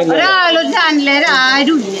പ്രശ്നമില്ല. ഒരാളൊരു ചാനലുകാർ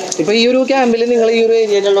ആരും ഇല്ല. ഇപ്പൊ ഈ ഒരു ക്യാമ്പിൽ നിങ്ങൾ ഈ ഒരു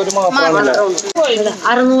ഏരിയയിലുള്ള ഒരു മാത്രമല്ല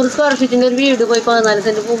 600 സ്ക്വയർ ഫീറ്റിന്റെ ഒരു വീട് പോയി 14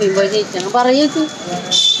 സെന്റ് ഭൂമിയും പോയി ജയിച്ചാണ് പറയേച്ചു.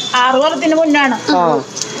 6 വർഷത്തിന് മുന്നാണ്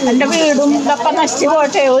എന്റെ വീടും ഇതൊക്കെ നശിച്ചു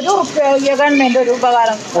പോട്ടെ. ഒരു ഗവൺമെന്റ് ഒരു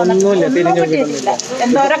ഉപകാരം ഒന്നുമില്ല.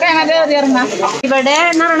 എന്തോരൊക്കെ ഞങ്ങൾ കയറി ഇറങ്ങാം. ഇവിടെ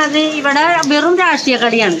എന്ന് പറയണത് ഇവിടെ വെറും രാഷ്ട്രീയ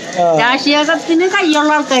കളിയാണ്. രാഷ്ട്രീയത്തിന്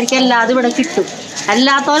കൈയുള്ള ആൾക്കാർക്ക് അല്ലാതെ ഇവിടെ കിട്ടും,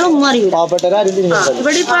 അല്ലാത്തവരൊന്നും അറിയില്ല.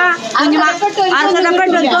 ഇവിടെ ഇപ്പൊ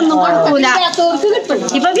അർഹതപ്പെട്ടവർക്കൊന്നും കൊടുക്കൂല.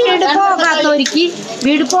 ഇപ്പൊ വീട് പോകാത്തവർക്ക്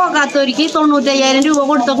 95,000 രൂപ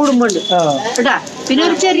കൊടുത്ത കുടുംബമുണ്ട് കേട്ടാ. പിന്നെ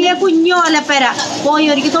ഒരു ചെറിയ കുഞ്ഞു ഓലപ്പര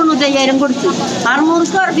പോയവർക്ക് 95,000 കൊടുത്തു. 600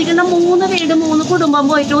 സ്ക്വയർ ഫീറ്റിന്റെ 3 വീട് 3 കുടുംബം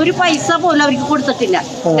പോയിട്ട് ഒരു പൈസ പോലും അവർക്ക് കൊടുത്തിട്ടില്ല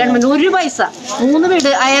ഗവൺമെന്റ്. ഒരു പൈസ 3 വീട്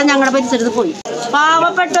അയാൾ ഞങ്ങളുടെ പരിസരത്ത് പോയി.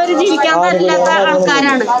 പാവപ്പെട്ടവര് ജീവിക്കാൻ പറ്റില്ലാത്ത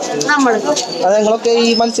ആൾക്കാരാണ് നമ്മള്.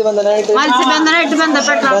 മത്സ്യബന്ധനമായിട്ട്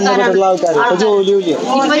ബന്ധപ്പെട്ട ആൾക്കാരാണ്. ഇപ്പൊ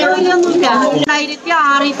ജോലിയൊന്നുമില്ല.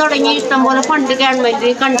 2006 തുടങ്ങി ഇഷ്ടംപോലെ ഫണ്ട് ഗവൺമെന്റ്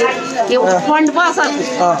ഫണ്ട് പാസ്സാക്കി.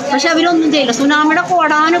 പക്ഷെ അവരൊന്നും ചെയ്യില്ല. സുനാമിയുടെ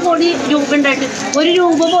കോടാനുകോടി രൂപ ഉണ്ടായിട്ട് 1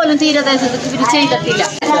 രൂപ പോലും തീരദേശത്ത് ഇവര് ചെയ്തിട്ടില്ല.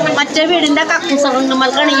 മറ്റേ വീടിന്റെ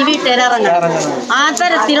കക്കൂസങ്ങൾക്കാണ് ഈ വീട്ടുകാരിറങ്ങുന്നത്. ആ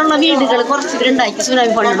തരത്തിലുള്ള വീടുകൾ കുറച്ച് പേരുണ്ടാക്കി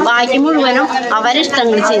സുനാമി ഫണ്ട്. ബാക്കി മുഴുവനും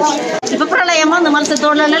അവരിഷ്ടങ്ങൾ ചെയ്തു. ഇപ്പൊ പ്രളയം വന്ന്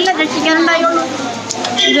മത്സ്യത്തൊഴിലാളികളെല്ലാം രക്ഷിക്കാനുണ്ടായുള്ളൂ.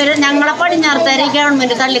 ഞങ്ങളെ പടിഞ്ഞാറത്തേരെ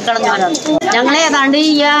ഗവൺമെന്റ് തള്ളിക്കളഞ്ഞവരാണ്. ഞങ്ങൾ ഏതാണ്ട്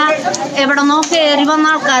എവിടെന്നോ കയറി വന്ന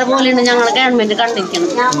ആൾക്കാർ പോലെയാണ് ഞങ്ങൾ ഗവൺമെന്റ്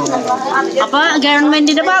കണ്ടിരിക്കുന്നത്. അപ്പൊ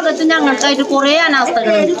ഗവൺമെന്റിന്റെ ഭാഗത്ത് ഞങ്ങൾക്കായിട്ട് കുറെ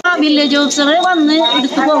അനാസ്ഥകളുണ്ട്. വില്ലേജ് ഓഫീസർ വന്ന്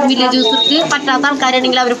എടുത്തു പോകും. വില്ലേജ് ഓഫീസർക്ക് പറ്റാത്ത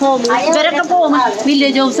ആൾക്കാരാണെങ്കിൽ അവർ പോകും. ഇവരൊക്കെ പോകും.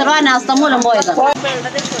 വില്ലേജ് ഓഫീസർ അനാസ്ഥ മൂലം പോയതാണ്.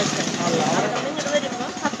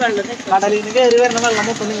 കടലിന് കയറി വരുന്ന വെള്ളം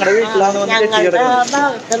മൊത്തം നിങ്ങളുടെ വീട്ടിലാണ്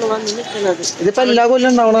ഇതിപ്പോ എല്ലാ കൊല്ലം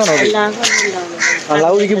ഉണ്ടാവണതാണോ? വെള്ളം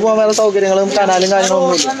ഒഴുകി പോകാൻ വേറെ സൗകര്യങ്ങളും കനാലും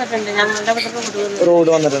കാര്യങ്ങളൊന്നും റോഡ്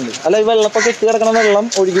വന്നിട്ടുണ്ട്. അല്ല ഈ വെള്ളപ്പൊക്കെ കെട്ടി കിടക്കുന്ന വെള്ളം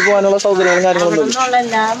ഒഴുകി പോകാനുള്ള സൗകര്യങ്ങളും കാര്യങ്ങളൊന്നും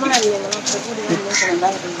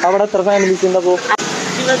അവിടെ എത്ര ഫാമിലീസ് ഉണ്ട്? അപ്പോ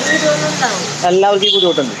എല്ലാവർക്കും ഈ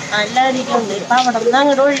ബുദ്ധിമുട്ടുണ്ട്.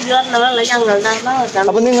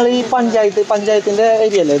 അപ്പൊ നിങ്ങൾ ഈ പഞ്ചായത്തിന്റെ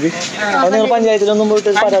ഏരിയ അല്ലേ ഇത്? അപ്പൊ നിങ്ങൾ പഞ്ചായത്തിലൊന്നും പോയിട്ട്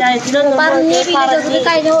അവിടെ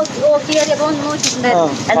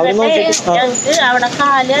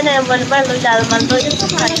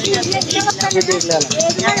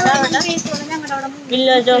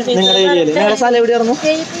നിങ്ങളുടെ ഏരിയയില് നിങ്ങളുടെ സ്ഥലം എവിടെയായിരുന്നു?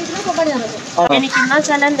 എനിക്കെന്ന്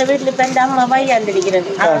വെച്ചാൽ എന്റെ വീട്ടിലിപ്പോ എന്റെ അമ്മ വയ്യാണ്ടിരിക്കുന്നത്.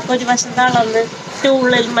 അവർക്ക് ഒരു വശം തളർന്ന്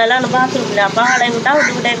ടൂളിൽ മേലാണ് ബാത്റൂമില്. അപ്പൊ ആളെ കൊണ്ട് അവിടെ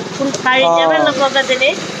ഇവിടെ കഴിഞ്ഞ വെള്ളപ്പൊക്കത്തിന്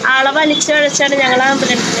ആളെ വലിച്ചഴച്ചാണ് ഞങ്ങൾ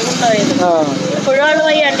ആംബുലൻസിൽ കൊണ്ടുപോയത്. ഇപ്പോഴും ആള്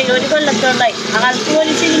വയ്യാണ്ടി ഒരു കൊല്ലത്തോളായി. ആൾക്ക്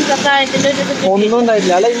ഒരു ചികിത്സ പ്രായത്തിന്റെ ഒരു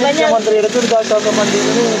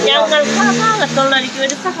ഞങ്ങൾക്ക് ആ ഭാഗത്തുള്ളവർക്ക്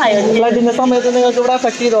ഒരു സഹായം സമയത്ത് നിങ്ങൾക്ക് ഇവിടെ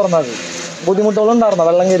അഫക്ട് ചെയ്ത് ബുദ്ധിമുട്ടുകളും ഉണ്ടായിരുന്നോ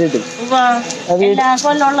വെള്ളം കയറിയിട്ട്?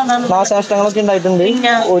 നാശനഷ്ടങ്ങളൊക്കെ ഉണ്ടായിട്ടുണ്ട്.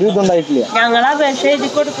 ഒരു ഇതുണ്ടായിട്ടില്ല. ഞങ്ങൾ അപേക്ഷ എഴുതി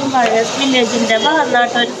കൊടുക്കുമ്പോൾ വില്ലേജിന്റെ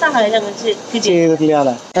ഭാഗത്ത് ഒരു സഹായം ഞങ്ങൾ ചെയ്തിട്ടില്ല.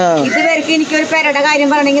 ഇതുവരെയ്ക്ക് എനിക്കൊരു പെരയുടെ കാര്യം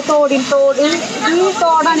പറയണെങ്കിൽ തോട് ഈ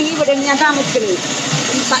തോടാണെങ്കിൽ ഇവിടെ ഞാൻ താമസിക്കുന്നത്.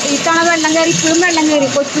 ഇത്തവണ വെള്ളം കയറി ഇപ്പോഴും വെള്ളം കയറി.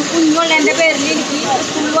 കുഞ്ഞുള്ള എന്റെ പേരിൽ എനിക്ക്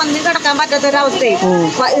സ്കൂളിൽ വന്ന് കിടക്കാൻ പറ്റാത്തൊരവസ്ഥയായി.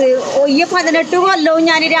 18 കൊല്ലവും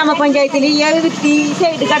ഞാൻ ഗ്രാമപഞ്ചായത്തിൽ ഈ വ്യക്തി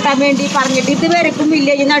സൈഡ് കെട്ടാൻ വേണ്ടി പറഞ്ഞിട്ട് ഇതുവരെക്കും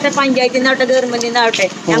വില്ലേജിൽ നിന്നാവട്ടെ പഞ്ചായത്തിൽ നിന്നാവട്ടെ ഗവൺമെന്റിൽ നിന്നാവട്ടെ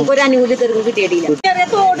ഞങ്ങൾക്ക് ഒരു അനുകൂല തെരുവ് കിട്ടിയിട്ടില്ല. ചെറിയ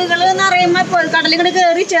തോടുകൾ എന്ന് പറയുമ്പോൾ കടലിങ്ങോട്ട്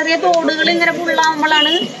കയറി ചെറിയ തോടുകൾ ഇങ്ങനെ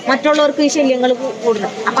ഫുള്ളാകുമ്പോഴാണ് മറ്റുള്ളവർക്ക് ശല്യങ്ങൾ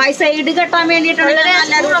കൂടുന്നത്. അപ്പൊ ആ സൈഡ് കെട്ടാൻ വേണ്ടിയിട്ടാണ്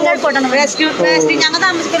വേസ്റ്റ് ഞങ്ങൾ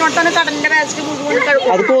താമസിക്കുന്നിടത്താണ് കടലിന്റെ വേസ്റ്റ്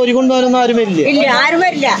ഇല്ല, ആരും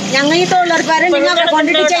വരില്ല. ഞങ്ങൾ ഈ തൊഴിലുറപ്പുകാരെ അവരെ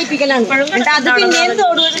കൊണ്ടിട്ട് ചെയ്യിപ്പിക്കലാണ്. അത് പിന്നെയും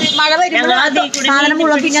തോട് മഴ വരുമ്പോൾ സാധനം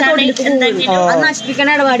മുഴുവൻ പിന്നെ തൊഴിലേക്ക് അത് നശിപ്പിക്കണ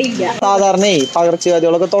ഇടപാടില്ല. സാധാരണ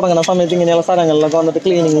പകർച്ചവ്യാധികളൊക്കെ തുടങ്ങുന്ന സമയത്ത് ഇങ്ങനെയുള്ള സ്ഥലങ്ങളിലൊക്കെ വന്നിട്ട്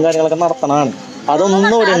ക്ലീനിങ്ങും കാര്യങ്ങളൊക്കെ നടത്തണതാണ്.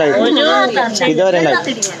 അതൊന്നും ഇവിടെ ഉണ്ടായിട്ടില്ല, ഇതുവരെ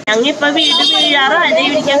ഉണ്ടായിട്ടില്ല. ഞങ്ങിപ്പോ വീട്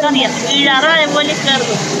വീഴാറായ പോലെ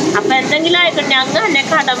കയറുന്നു. അപ്പൊ എന്തെങ്കിലും ആയിക്കോട്ടെ ഞങ്ങൾ തന്നെ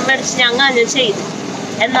കടം മേടിച്ച് ഞങ്ങൾ തന്നെ ചെയ്തു.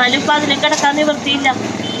 എന്നാലും ഇപ്പൊ അതിന് കിടക്കാൻ നിവൃത്തിയില്ല.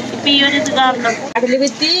 ഈ ഒരു ഇത് കാരണം കടല്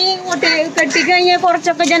ഭിത്തി കെട്ടിക്കഴിഞ്ഞാൽ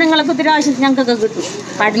കുറച്ചൊക്കെ ജനങ്ങൾക്ക് ഒത്തിരി ആശ്വാസം ഞങ്ങൾക്കൊക്കെ കിട്ടും.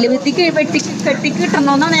 കടല് ഭിത്തി കെട്ടി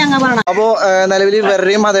കിട്ടണമെന്നാണ് ഞങ്ങൾ പറയുന്നത്. അപ്പോ നിലവിൽ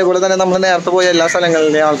ഇവരുടെയും അതേപോലെ തന്നെ നമ്മൾ നേരത്തെ പോയ എല്ലാ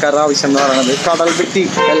സ്ഥലങ്ങളിലെയും ആൾക്കാരുടെ ആവശ്യം എന്ന് പറയുന്നത് കടൽ ഭിത്തി.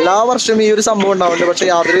 എല്ലാ വർഷവും ഈ ഒരു സംഭവം ഉണ്ടാവുന്നുണ്ട്. പക്ഷെ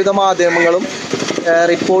യാതൊരുവിധ മാധ്യമങ്ങളും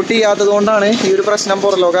റിപ്പോർട്ട് ചെയ്യാത്തത് കൊണ്ടാണ് ഈ ഒരു പ്രശ്നം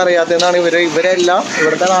പുറലോകം അറിയാത്തതെന്നാണ് ഇവരെല്ലാം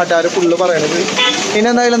ഇവിടുത്തെ നാട്ടുകാർ ഫുള്ള് പറയുന്നത്. ഇനി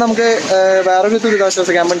എന്തായാലും നമുക്ക് വേറൊരു ദുരിതാശ്വാസ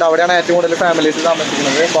ക്യാമ്പ് ഉണ്ട്. അവിടെയാണ് ഏറ്റവും കൂടുതൽ ഫാമിലീസ്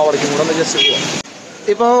താമസിക്കുന്നത്. അപ്പോൾ അവിടേക്കും കൂടെ ഒന്ന് ജസ്റ്റ് പോവാം.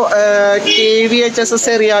 ഇപ്പോൾ KVHSS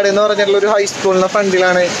എറിയാട് എന്ന് പറഞ്ഞിട്ടുള്ള ഒരു ഹൈസ്കൂളിൻ്റെ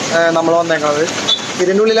ഫ്രണ്ടിലാണ് നമ്മൾ വന്നേക്കുന്നത്.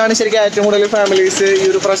 ഇതിൻ്റെ ഉള്ളിലാണ് ശരിക്കും ഏറ്റവും കൂടുതൽ ഫാമിലീസ് ഈ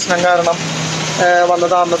ഒരു പ്രശ്നം കാരണം വന്ന്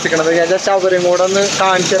താമസിക്കുന്നത്. ഞാൻ ജസ്റ്റ് അവരും കൂടെ ഒന്ന്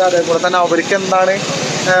കാണിച്ചു തരാം. അതേപോലെ തന്നെ അവർക്ക് എന്താണ്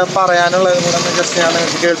പറയാനുള്ളതും കൂടെ ഒന്ന് ജസ്റ്റ് ഞാൻ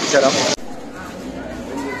കേൾപ്പിച്ചു തരാം.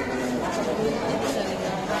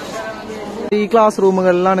 ഈ ക്ലാസ്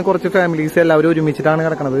റൂമുകളിലാണ് കുറച്ച് ഫാമിലീസ് എല്ലാവരും ഒരുമിച്ചിട്ടാണ്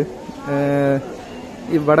കിടക്കുന്നത്.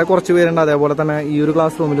 ഇവിടെ കുറച്ച് പേരുണ്ട്. അതേപോലെ തന്നെ ഈ ഒരു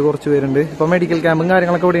ക്ലാസ് റൂമിൽ കുറച്ച് പേരുണ്ട്. ഇപ്പൊ മെഡിക്കൽ ക്യാമ്പും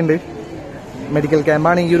കാര്യങ്ങളൊക്കെ ഇവിടെ ഉണ്ട്. മെഡിക്കൽ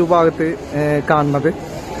ക്യാമ്പാണ് ഈ ഒരു ഭാഗത്ത് കാണുന്നത്.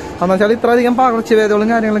 എന്ന് വെച്ചാൽ ഇത്രയധികം പകർച്ചവ്യാധികളും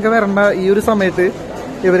കാര്യങ്ങളൊക്കെ വരേണ്ട ഈ ഒരു സമയത്ത്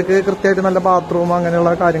ഇവർക്ക് കൃത്യമായിട്ട് നല്ല ബാത്റൂം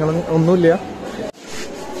അങ്ങനെയുള്ള കാര്യങ്ങളും ഒന്നുമില്ല.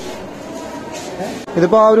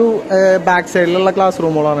 ഇതിപ്പോ ആ ഒരു ബാക്ക് സൈഡിലുള്ള ക്ലാസ്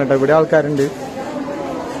റൂമുകളാണ് കേട്ടോ. ഇവിടെ ആൾക്കാരുണ്ട്.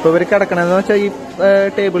 ഇപ്പൊ ഇവർ കിടക്കണമെന്ന് വെച്ചാൽ ഈ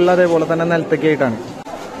ടേബിളിൽ അതേപോലെ തന്നെ നിലത്തൊക്കെ ആയിട്ടാണ്.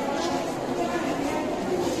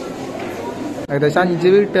 ഏകദേശം 5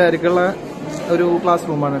 വീട്ടുകാർക്കുള്ള ഒരു ക്ലാസ്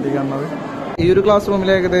റൂമാണ് ഇത് കാണുന്നത്. ഈ ഒരു ക്ലാസ് റൂമിൽ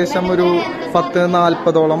ഏകദേശം ഒരു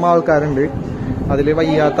 10-40ഓളം ആൾക്കാരുണ്ട്. അതിൽ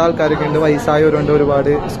വയ്യാത്ത ആൾക്കാരൊക്കെ ഉണ്ട്, വയസ്സായവരുണ്ട്,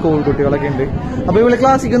 ഒരുപാട് സ്കൂൾ കുട്ടികളൊക്കെ ഉണ്ട്. അപ്പൊ ഇവിടെ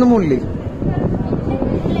ക്ലാസ്സിക്കൊന്നും മുന്നിൽ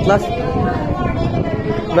ക്ലാസ്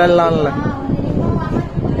വെള്ളാണല്ലേ.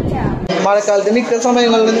 മഴക്കാലത്ത് മിക്ക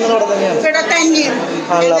സമയങ്ങളിൽ നിങ്ങൾ അവിടെ തന്നെയാണ്.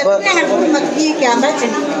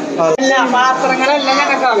 പാത്രങ്ങളെല്ലാം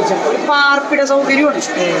ഞങ്ങൾക്ക് ആവശ്യം. ഒരു പാർപ്പിട സൗകര്യമാണ്.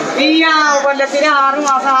 ഈ കൊല്ലത്തിന് 6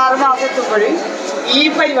 മാസം എത്തുമ്പോൾ ഈ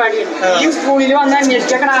പരിപാടിയാണ്. ഈ സ്കൂളിൽ വന്ന്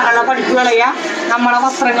അന്വേഷിച്ച കിടാനുള്ള പഠിപ്പ് കളയുക, നമ്മളെ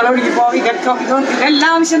വസ്ത്രങ്ങൾ ഒഴുകിപ്പോ ഇതെല്ലാം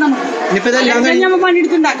ആവശ്യം നമുക്ക് നമ്മൾ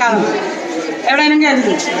പണിയെടുത്തുണ്ടാക്കാറുണ്ട്. എവിടെയെങ്കിലും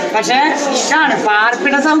കരുതി. പക്ഷെ ഇതാണ്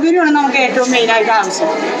പാർപ്പിട സൗകര്യമാണ് നമുക്ക് ഏറ്റവും മെയിനായിട്ട് ആവശ്യം.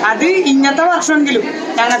 അത് ഇന്നത്തെ വർഷമെങ്കിലും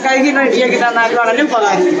ഞങ്ങൾക്ക് റെഡിയാക്കി തന്നാൽ വളരെ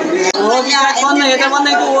ഉപകാരം.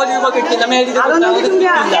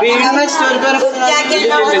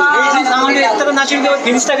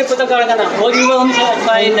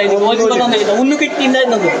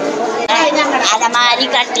 അലമാരി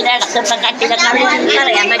കട്ടിലടക്കത്തെ കട്ടിലൊക്കെ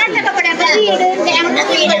പറയാൻ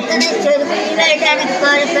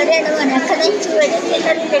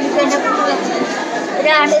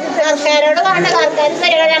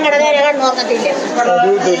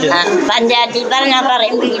പറ്റില്ല. പഞ്ചായത്തിൽ പറഞ്ഞാൽ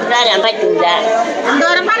പറയും വീട്ടിൽ വരാൻ പറ്റൂല.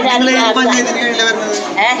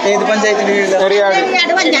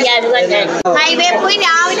 ഹൈവേ പോയി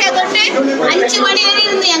രാവിലെ തൊട്ട് 5 മണി വരെ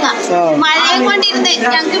ഇരുന്ന് ഞങ്ങൾ മഴയും കൊണ്ടിരുന്ന്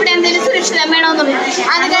ഞങ്ങൾക്ക് ഇവിടെ എന്തെങ്കിലും സുരക്ഷിതം വേണമെന്നുള്ളൂ.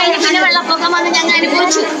 അത് കഴിഞ്ഞ് പിന്നെ വെള്ളപ്പൊക്കം വന്ന് ഞങ്ങൾ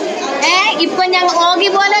അനുഭവിച്ചു. ഇപ്പൊ ഞങ്ങൾ ഓഗി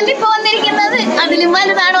പോലല്ല ഇപ്പൊ വന്നിരിക്കുന്നത്, അതിലും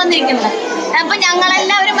വലുതാണ് വന്നിരിക്കുന്നത്. അപ്പൊ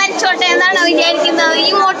ഞങ്ങളെല്ലാവരും മരിച്ചോട്ടെ എന്നാണ് വിചാരിക്കുന്നത്. ഈ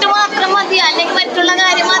വോട്ട് മാത്രം മതിയാ, അല്ലെങ്കിൽ മറ്റുള്ള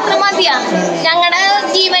കാര്യം മാത്രം മതിയാ? ഞങ്ങളുടെ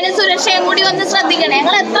ജീവനും സുരക്ഷയും കൂടി ഒന്ന് ശ്രദ്ധിക്കണേ.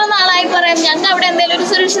 ഞങ്ങൾ എത്ര നാളായി പറയും ഞങ്ങൾക്ക് അവിടെ എന്തെങ്കിലും ഒരു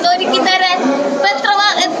സുരക്ഷിത ഒരുക്കി തരാൻ. ഇപ്പൊ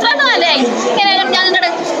എത്ര കാലമായി ഇങ്ങനെ ഞങ്ങളുടെ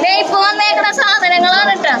ഇപ്പൊ വന്നേക്കണ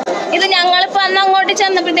സാധനങ്ങളാണ് കേട്ടോ ഇത്. ഞങ്ങളിപ്പോ അന്ന് അങ്ങോട്ട്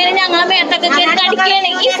ചെന്നപ്പോഴത്തേനും ഞങ്ങളെ മേത്തൊക്കെ കടിക്കുകയാണ്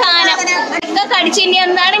ഈ സാധനം ഒക്കെ കടിച്ച്. ഇനി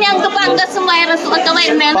എന്താണ് ഞങ്ങൾക്ക് ഫംഗസും വൈറസും ഒക്കെ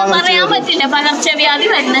വരുന്നതെന്ന് പറയാൻ പറ്റില്ല. പകർച്ചവ്യാധി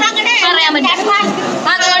വരുന്നത് പറയാൻ പറ്റില്ല.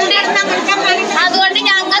 അതുകൊണ്ട്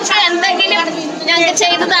ഞങ്ങൾക്ക് എന്തെങ്കിലും ഞങ്ങൾക്ക്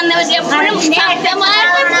ചെയ്തു തന്നെ പറ്റി. എപ്പോഴും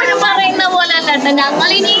സത്യമായിട്ട് എപ്പോഴും പറയുന്ന പോലെ അല്ല കേട്ടോ. ഞങ്ങൾ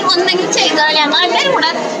ഇനി ഒന്നെങ്കിലും ചെയ്താൽ ഞങ്ങൾ എല്ലാവരും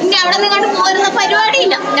കൂടെ ഇനി അവിടെ നിങ്ങോട്ട് പോരുന്ന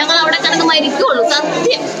പരിപാടിയില്ല. ഞങ്ങൾ അവിടെ കിടന്ന് മരിക്കുള്ളൂ.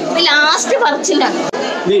 സത്യം ഇത് ലാസ്റ്റ് പറിച്ചില്ല.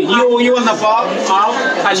 ഈ ഓഗി വന്നപ്പോ ആ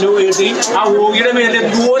കല്ല് വീട്ടി ആ ഓഗിയുടെ മേലെ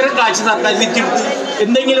ദൂരം കാഴ്ച സർക്കാർ തിരിച്ചെടുത്ത്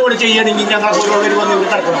എന്തെങ്കിലും ഇവിടെ ചെയ്യണമെങ്കിൽ ഞങ്ങൾ ഓരോരുത്തർ വന്ന് ഇവിടെ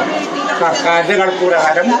കിടക്കണം. സർക്കാരിന്റെ കണക്ക്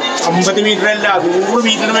പ്രകാരം 50 മീറ്റർ അല്ല 100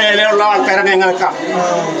 മീറ്റർ മേലെയുള്ള ആൾക്കാരാണ് ഞങ്ങൾക്ക്.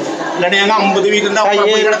 അല്ലാണ്ട് ഞങ്ങൾ 50 മീറ്ററിന്റെ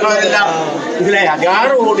കിടക്കണമല്ല. ഇതിലെ ആ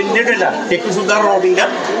റോഡിന്റെ ഇടല്ല തെക്ക് സുധാർ റോഡിന്റെ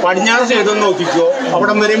പടിഞ്ഞാറ് സൈഡ് നോക്കിക്കോ,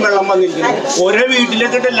 അവിടെ വരെയും വെള്ളം വന്നിരിക്കുന്നു. ഓരോ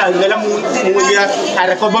വീട്ടിലേക്ക് ഇട്ടല്ല. ഇന്നലെ 3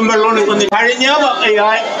 അരക്കൊപ്പം വെള്ളമാണ് വന്നിരിക്കുന്നത്. കഴിഞ്ഞ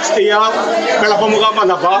വെള്ളപ്പൊക്കം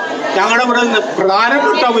വന്നപ്പോ ഞങ്ങളുടെ ഇവിടെ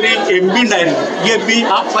പ്രധാനപ്പെട്ട ഒരു MP ഉണ്ടായിരുന്നു. ഈ MP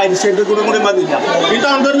ആ പരിസരത്തിൽ കൂടി വന്നില്ല. ഈ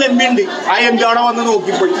താണ്ടൂരിൽ MP ഉണ്ട്. ആ MP അവിടെ വന്ന്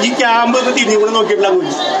നോക്കിപ്പോയി. ഈ ക്യാമ്പ് തിരിഞ്ഞു കൂടെ നോക്കിയിട്ടില്ല.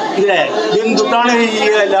 ഇല്ലേ എന്തുട്ടാണ് ഈ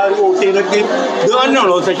എല്ലാവരും വോട്ട് ചെയ്തിട്ട് ഇത്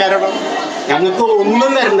തന്നെയാണോ സെക്കാരണം? ഞങ്ങൾക്ക്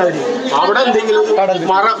ഒന്നും തരണ്ടവര്. അവിടെ എന്തെങ്കിലും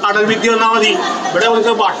കടൽ ഭിത്തി വന്നാൽ മതി. ഇവിടെ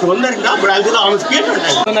അവർക്ക് ഭക്ഷണം തരില്ല. ഇവിടെ അവർക്ക് താമസിക്കാൻ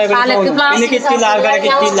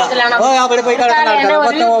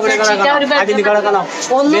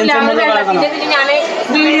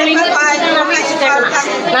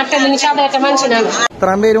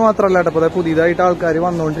ഇത്രയും പേര് മാത്രമല്ല കേട്ടോ. ഇപ്പൊ പുതിയതായിട്ട് ആൾക്കാർ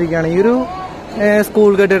വന്നുകൊണ്ടിരിക്കുകയാണ്. ഈ ഒരു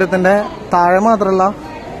സ്കൂൾ കെട്ടിടത്തിന്റെ താഴെ മാത്രമല്ല,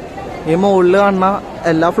 ഈ മുകളിൽ കാണുന്ന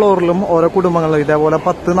എല്ലാ ഫ്ലോറിലും ഓരോ കുടുംബങ്ങൾ, ഇതേപോലെ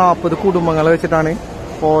 10-40 കുടുംബങ്ങൾ വെച്ചിട്ടാണ്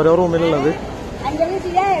ഓരോ റൂമിലുള്ളത്.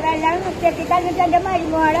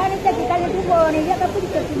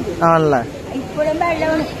 ആണല്ലേ?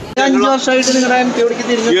 5 വർഷമായിട്ട് നിങ്ങളുടെ MP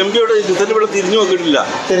ഇവിടെ തിരിഞ്ഞു നോക്കിയിട്ടില്ല.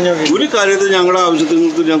 ഒരു കാര്യത്തിൽ ഞങ്ങളുടെ ആവശ്യത്തിന്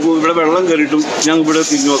ഞങ്ങൾക്ക് ഇവിടെ വെള്ളം കയറിയിട്ടും ഞങ്ങൾക്ക് ഇവിടെ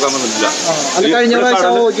തിരിഞ്ഞു നോക്കാൻ പറ്റില്ല.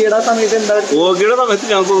 ഓഗിയുടെ സമയത്ത്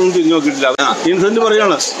ഞങ്ങൾക്ക് ഒന്നും തിരിഞ്ഞു നോക്കിയിട്ടില്ല. ഇൻസെന്റ്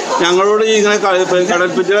പറയാണ് ഞങ്ങളോട് ഇങ്ങനെ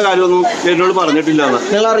കടൽപ്പറ്റിയുടെ കാര്യമൊന്നും എന്നോട് പറഞ്ഞിട്ടില്ല എന്ന്.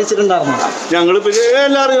 നിങ്ങൾ അറിയിച്ചിട്ടുണ്ടായിരുന്നു? ഞങ്ങൾ പിന്നെ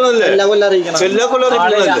എല്ലാം അറിയണല്ലേ, എല്ലാ കൊല്ലം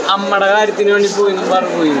അറിയിക്കണല്ലേ. അമ്മയുടെ കാര്യത്തിന് വേണ്ടി പോയി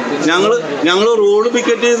ഞങ്ങള് റോഡ്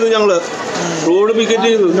പിക്കറ്റ്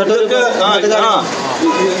ചെയ്തു.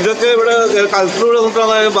 ഇതൊക്കെ ഇവിടെ കളക്ടർ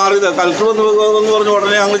മാറിയത്. കളക്ടർ എന്ന് പറഞ്ഞു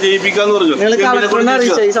ഉടനെ ഞങ്ങൾ ജയിപ്പിക്കാന്ന് പറഞ്ഞു. കളക്ടറിനെ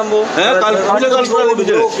അറിയിച്ചിട്ട്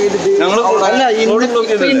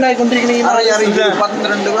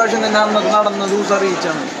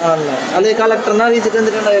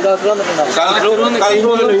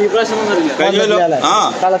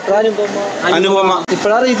അനുപമ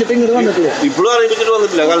ഇപ്പോഴും അറിയിച്ചിട്ട് ഇങ്ങോട്ട് വന്നിട്ടില്ല. ഇപ്പോഴും അറിയിച്ചിട്ട്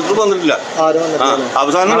വന്നിട്ടില്ല. കളക്ടർ വന്നിട്ടില്ല.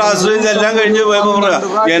 അവസാനം ലാസ്റ്റ് എല്ലാം കഴിഞ്ഞ് പോയപ്പോ പറയാം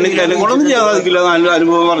എന്നെ കൊണ്ടൊന്നും ചെയ്യാൻ സാധിക്കില്ല നല്ല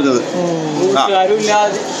അനുഭവം പറഞ്ഞത്.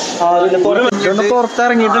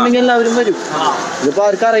 പുറത്തിറങ്ങിയിട്ടുണ്ടെങ്കിൽ എല്ലാവരും വരും. ഇതിപ്പോ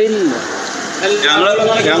ആർക്കും അറിയില്ലല്ലോ.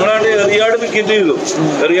 ഞങ്ങളാണ്ട് എറിയാട് പിക്കറ്റ് ചെയ്തു.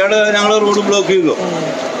 എറിയാട് ഞങ്ങൾ റോഡ് ബ്ലോക്ക് ചെയ്തു.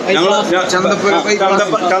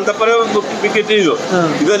 ചന്തപ്പുര പിക്കറ്റ് ചെയ്തു.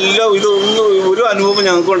 ഇതെല്ലാം ഇതൊന്നും ഒരു അനുഭവം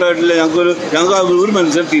ഞങ്ങൾക്ക് ഉണ്ടായിട്ടില്ല. ഞങ്ങൾക്ക് ഒരു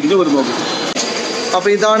മനുഷ്യൻ തിരിഞ്ഞു വരും നോക്കി. അപ്പൊ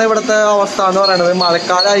ഇതാണ് ഇവിടുത്തെ അവസ്ഥ എന്ന് പറയുന്നത്.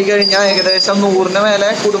 മഴക്കാലമായി കഴിഞ്ഞാൽ ഏകദേശം 100-ന് മേലെ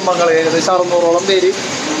കുടുംബങ്ങൾ, ഏകദേശം 600ഓളം പേര്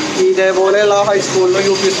ഇതേപോലെയുള്ള ഹൈസ്കൂളിലും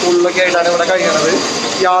UP സ്കൂളിലൊക്കെ ആയിട്ടാണ് ഇവിടെ കഴിയണത്.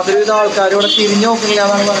 യാതൊരുവിധ ആൾക്കാരും ഇവിടെ തിരിഞ്ഞു നോക്കുന്നില്ല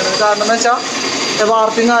എന്നാണ് പറയുന്നത്. കാരണം എന്ന് വെച്ചാൽ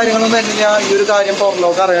വാർത്തയും കാര്യങ്ങളൊന്നും വരുന്നില്ല. ഈ ഒരു കാര്യം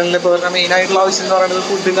പുറലോക്ക് അറിയണില്ല. ഇപ്പോൾ ഇവരുടെ മെയിൻ ആയിട്ടുള്ള ആവശ്യം എന്ന് പറയുന്നത്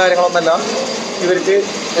ഫുഡും കാര്യങ്ങളൊന്നുമല്ല. ഇവർക്ക്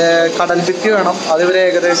കടൽ ഭിത്തി വേണം. അത് ഇവർ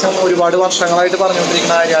ഏകദേശം ഒരുപാട് വർഷങ്ങളായിട്ട്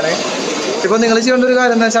പറഞ്ഞുകൊണ്ടിരിക്കുന്ന കാര്യമാണ്. ഇപ്പൊ നിങ്ങൾ ചെയ്യേണ്ട ഒരു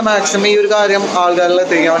കാര്യം എന്ന് വെച്ചാൽ മാക്സിമം ഈ ഒരു കാര്യം ആൾക്കാരിൽ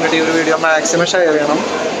എത്തിക്കാൻ വേണ്ടിയിട്ട് ഈ ഒരു വീഡിയോ മാക്സിമം ഷെയർ ചെയ്യണം.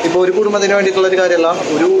 ഇപ്പോൾ ഒരു കുടുംബത്തിന് വേണ്ടിയിട്ടുള്ള ഒരു കാര്യമല്ല,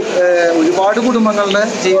 ഒരുപാട് കുടുംബങ്ങളുടെ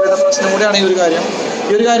ജീവിത പ്രശ്നം കൂടിയാണ് ഈ ഒരു കാര്യം.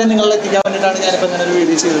 ഈ ഒരു കാര്യം നിങ്ങളിൽ എത്തിക്കാൻ വേണ്ടിയിട്ടാണ് ഞാനിപ്പോൾ ഇങ്ങനെ ഒരു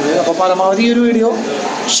വീഡിയോ ചെയ്തത്. അപ്പോൾ പരമാവധി ഈ ഒരു വീഡിയോ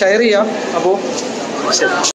ഷെയർ ചെയ്യാം. അപ്പോൾ ശരി.